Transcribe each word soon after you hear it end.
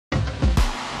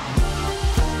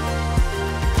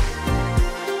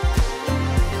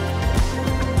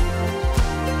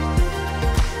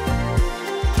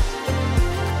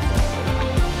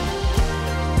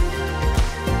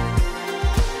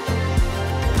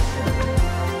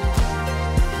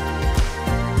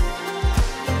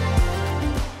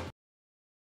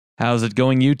How's it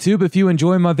going, YouTube? If you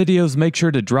enjoy my videos, make sure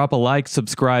to drop a like,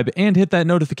 subscribe, and hit that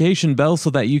notification bell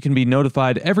so that you can be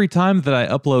notified every time that I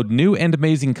upload new and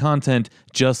amazing content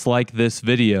just like this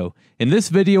video. In this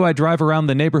video, I drive around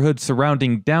the neighborhood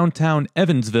surrounding downtown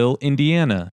Evansville,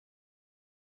 Indiana.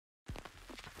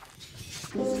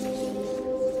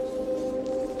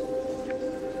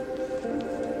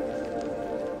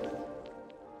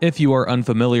 If you are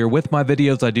unfamiliar with my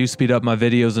videos, I do speed up my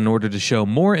videos in order to show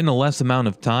more in a less amount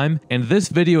of time, and this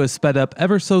video is sped up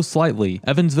ever so slightly.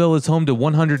 Evansville is home to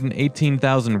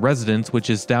 118,000 residents,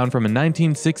 which is down from a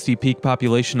 1960 peak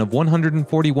population of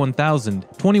 141,000.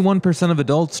 21% of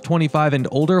adults 25 and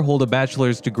older hold a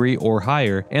bachelor's degree or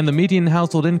higher, and the median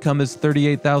household income is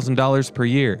 $38,000 per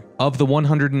year. Of the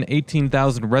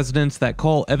 118,000 residents that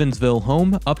call Evansville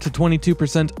home, up to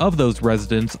 22% of those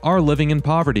residents are living in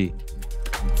poverty.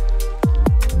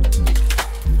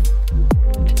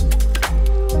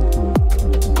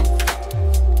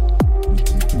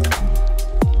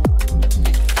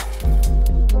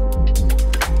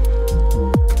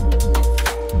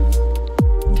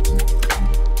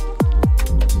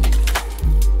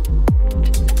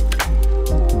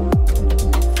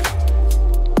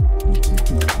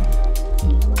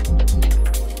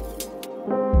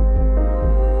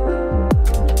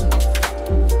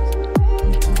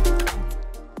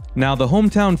 Now, the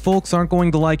hometown folks aren't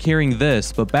going to like hearing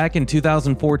this, but back in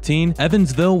 2014,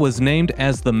 Evansville was named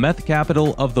as the meth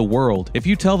capital of the world. If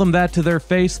you tell them that to their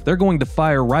face, they're going to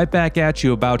fire right back at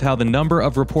you about how the number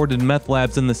of reported meth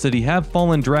labs in the city have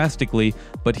fallen drastically,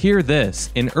 but hear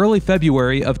this. In early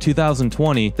February of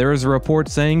 2020, there is a report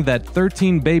saying that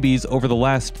 13 babies over the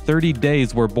last 30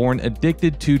 days were born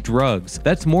addicted to drugs.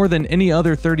 That's more than any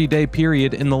other 30-day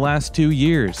period in the last 2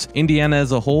 years. Indiana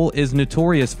as a whole is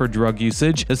notorious for drug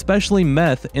usage, especially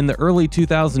meth in the early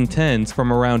 2010s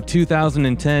from around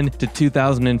 2010 to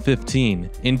 2015.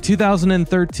 In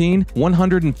 2013,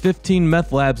 115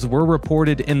 meth labs were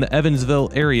reported in the Evansville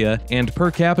area, and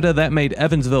per capita that made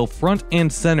Evansville front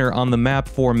and center on the map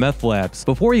for meth labs.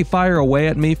 Before you fire away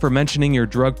at me for mentioning your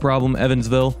drug problem,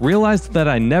 Evansville, realize that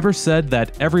I never said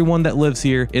that everyone that lives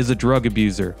here is a drug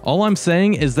abuser. All I'm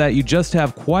saying is that you just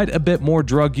have quite a bit more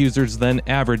drug users than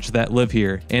average that live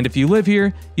here. And if you live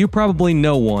here, you probably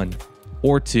know one,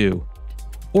 or two,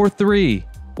 or three,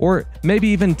 or maybe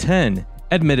even 10.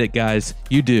 Admit it, guys,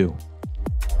 you do.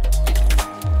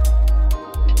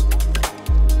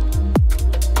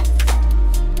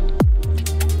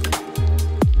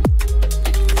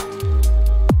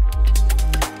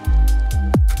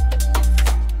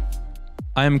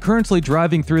 I am currently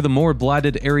driving through the more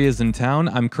blighted areas in town.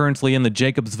 I'm currently in the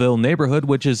Jacobsville neighborhood,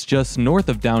 which is just north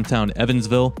of downtown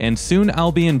Evansville, and soon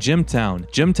I'll be in Jimtown.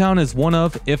 Jimtown is one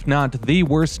of, if not the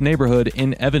worst neighborhood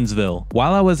in Evansville.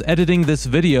 While I was editing this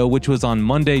video, which was on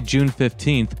Monday, June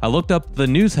 15th, I looked up the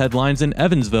news headlines in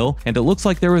Evansville, and it looks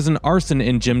like there was an arson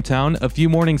in Jimtown a few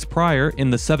mornings prior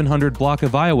in the 700 block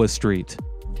of Iowa Street.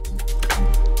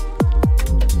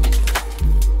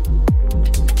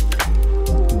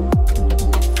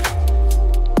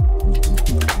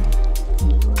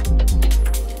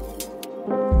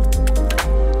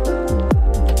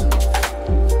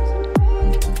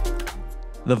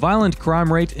 The violent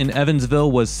crime rate in Evansville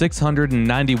was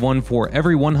 691 for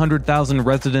every 100,000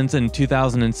 residents in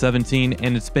 2017,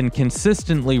 and it's been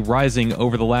consistently rising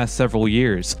over the last several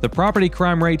years. The property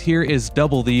crime rate here is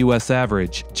double the US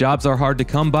average. Jobs are hard to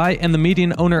come by, and the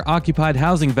median owner-occupied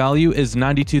housing value is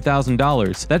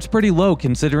 $92,000. That's pretty low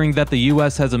considering that the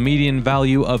US has a median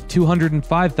value of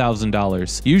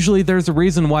 $205,000. Usually there's a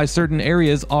reason why certain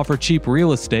areas offer cheap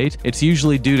real estate. It's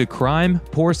usually due to crime,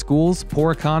 poor schools,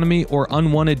 poor economy, or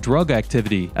unwanted drug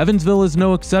activity. Evansville is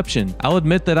no exception. I'll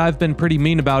admit that I've been pretty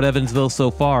mean about Evansville so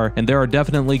far, and there are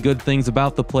definitely good things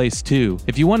about the place too.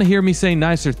 If you want to hear me say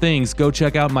nicer things, go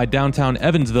check out my downtown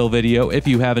Evansville video if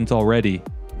you haven't already.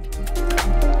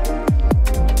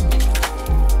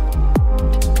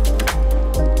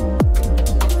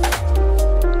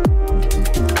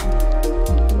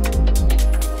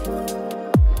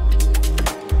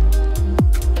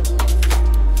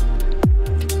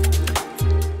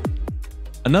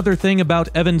 Another thing about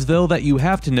Evansville that you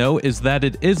have to know is that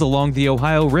it is along the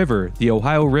Ohio River. The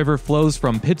Ohio River flows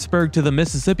from Pittsburgh to the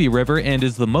Mississippi River and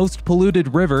is the most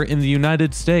polluted river in the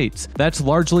United States. That's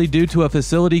largely due to a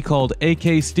facility called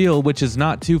AK Steel, which is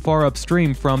not too far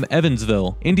upstream from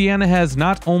Evansville. Indiana has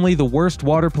not only the worst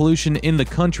water pollution in the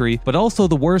country, but also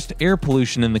the worst air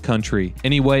pollution in the country.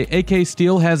 Anyway, AK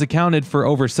Steel has accounted for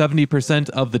over 70%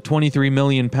 of the 23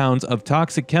 million pounds of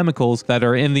toxic chemicals that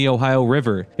are in the Ohio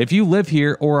River. If you live here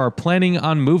here or are planning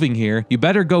on moving here, you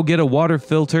better go get a water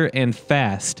filter and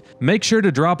fast. Make sure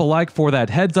to drop a like for that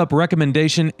heads up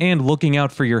recommendation and looking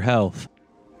out for your health.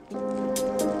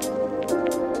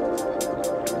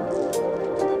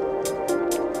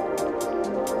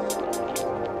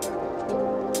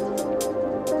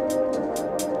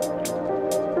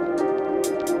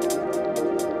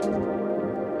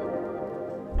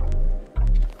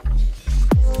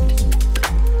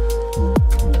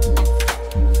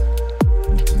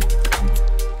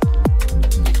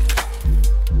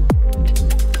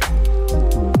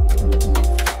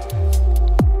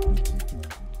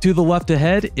 To the left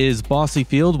ahead is Bosse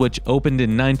Field, which opened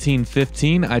in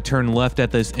 1915. I turn left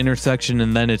at this intersection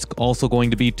and then it's also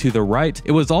going to be to the right.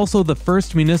 It was also the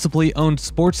first municipally owned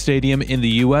sports stadium in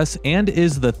the US and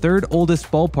is the third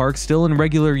oldest ballpark still in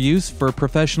regular use for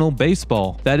professional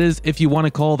baseball. That is, if you want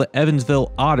to call the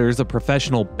Evansville Otters a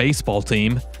professional baseball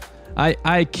team.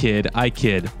 I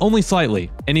kid. Only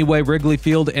slightly. Anyway, Wrigley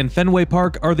Field and Fenway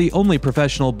Park are the only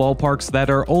professional ballparks that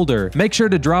are older. Make sure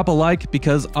to drop a like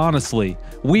because honestly,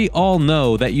 we all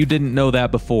know that you didn't know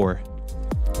that before.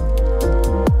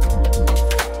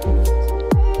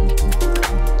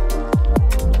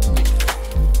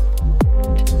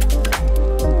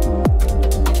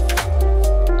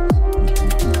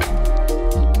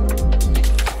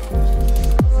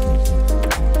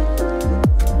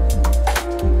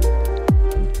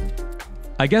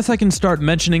 I guess I can start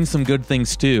mentioning some good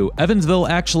things too. Evansville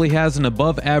actually has an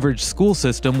above average school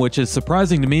system, which is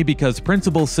surprising to me because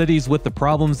principal cities with the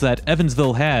problems that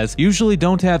Evansville has usually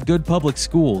don't have good public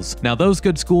schools. Now those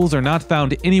good schools are not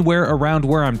found anywhere around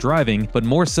where I'm driving, but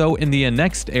more so in the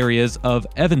annexed areas of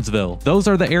Evansville. Those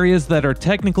are the areas that are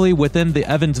technically within the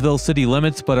Evansville city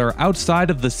limits but are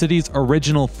outside of the city's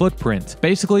original footprint.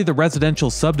 Basically the residential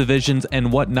subdivisions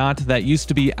and whatnot that used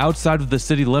to be outside of the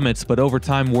city limits but over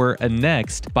time were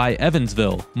annexed by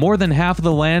Evansville. More than half of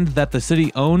the land that the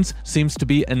city owns seems to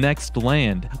be annexed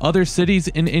land. Other cities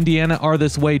in Indiana are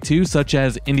this way too, such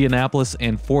as Indianapolis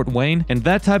and Fort Wayne, and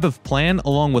that type of plan,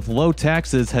 along with low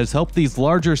taxes, has helped these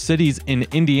larger cities in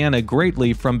Indiana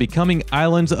greatly from becoming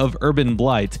islands of urban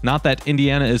blight. Not that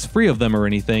Indiana is free of them or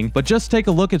anything, but just take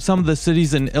a look at some of the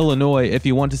cities in Illinois if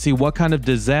you want to see what kind of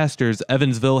disasters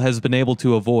Evansville has been able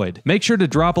to avoid. Make sure to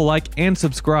drop a like and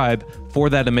subscribe for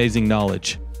that amazing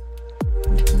knowledge.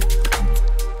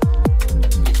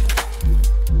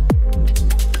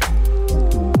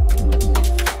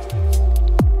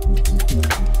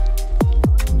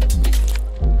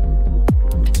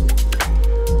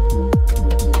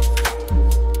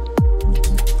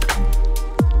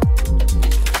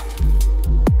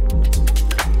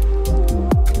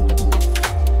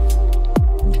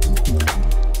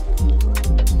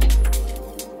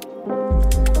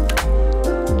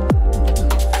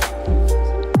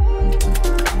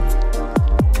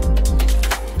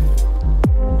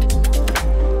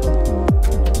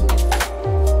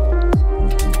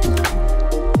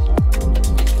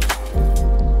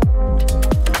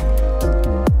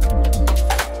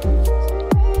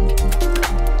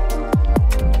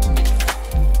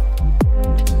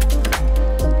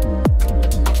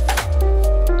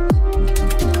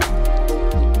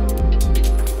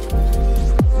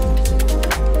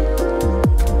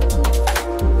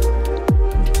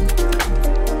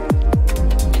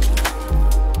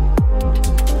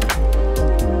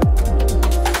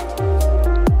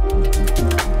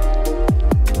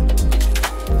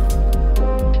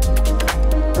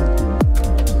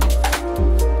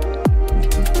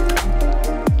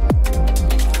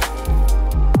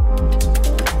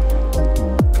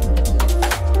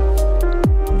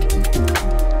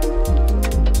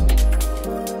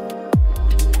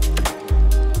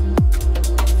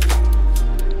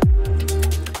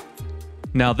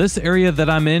 Now this area that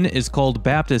I'm in is called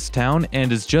Baptist Town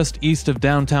and is just east of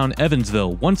downtown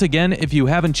Evansville. Once again, if you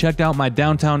haven't checked out my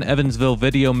downtown Evansville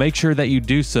video, make sure that you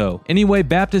do so. Anyway,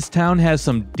 Baptist Town has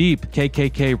some deep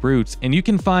KKK roots, and you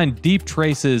can find deep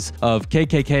traces of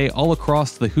KKK all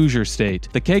across the Hoosier state.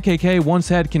 The KKK once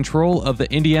had control of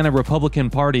the Indiana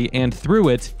Republican Party and through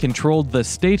it controlled the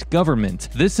state government.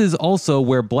 This is also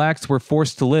where blacks were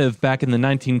forced to live back in the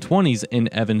 1920s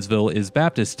in Evansville is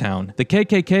Baptist Town. The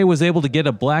KKK was able to get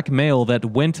a black male that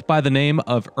went by the name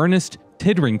of Ernest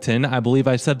Tidrington, I believe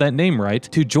I said that name right,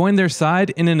 to join their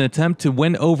side in an attempt to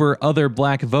win over other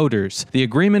black voters. The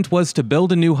agreement was to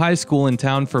build a new high school in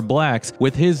town for blacks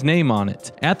with his name on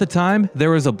it. At the time,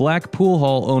 there was a black pool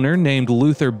hall owner named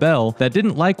Luther Bell that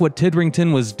didn't like what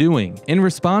Tidrington was doing. In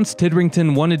response,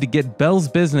 Tidrington wanted to get Bell's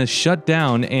business shut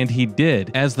down, and he did.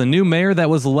 As the new mayor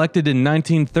that was elected in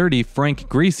 1930, Frank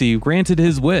Greasy, granted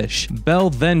his wish.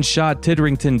 Bell then shot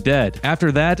Tidrington dead.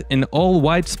 After that, an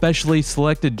all-white specially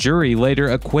selected jury later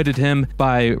acquitted him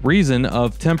by reason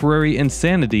of temporary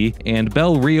insanity, and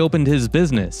Bell reopened his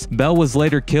business. Bell was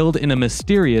later killed in a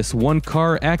mysterious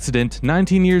one-car accident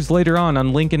 19 years later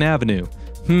on Lincoln Avenue.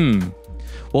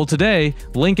 Well, today,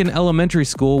 Lincoln Elementary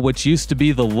School, which used to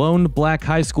be the lone black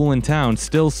high school in town,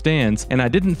 still stands, and I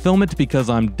didn't film it because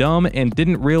I'm dumb and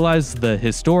didn't realize the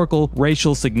historical,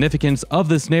 racial significance of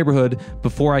this neighborhood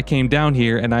before I came down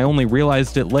here, and I only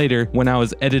realized it later when I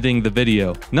was editing the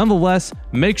video. Nonetheless,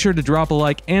 make sure to drop a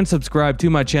like and subscribe to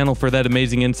my channel for that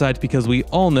amazing insight, because we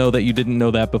all know that you didn't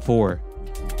know that before.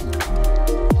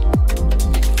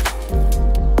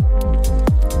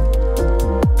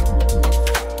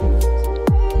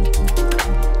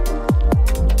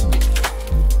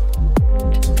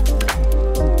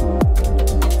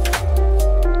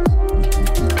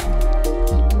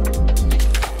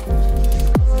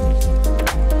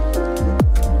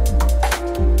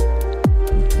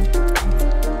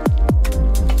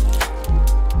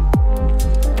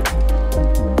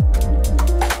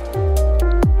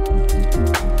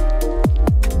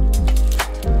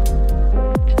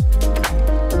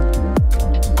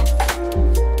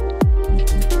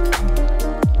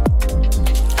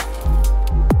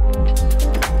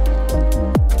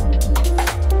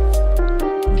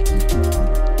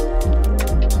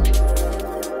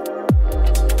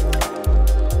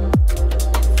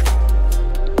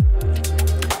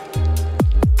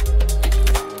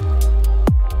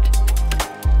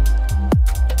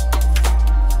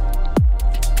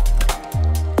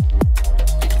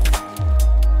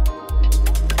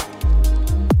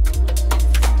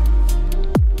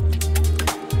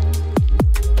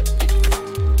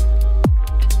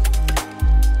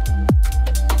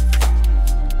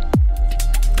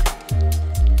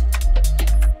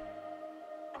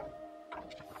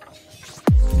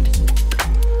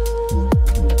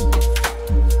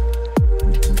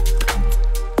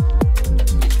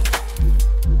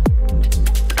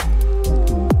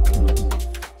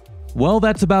 Well,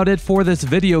 that's about it for this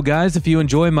video, guys. If you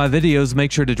enjoy my videos,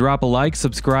 make sure to drop a like,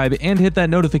 subscribe, and hit that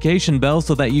notification bell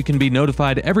so that you can be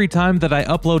notified every time that I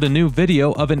upload a new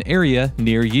video of an area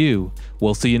near you.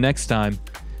 We'll see you next time.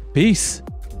 Peace!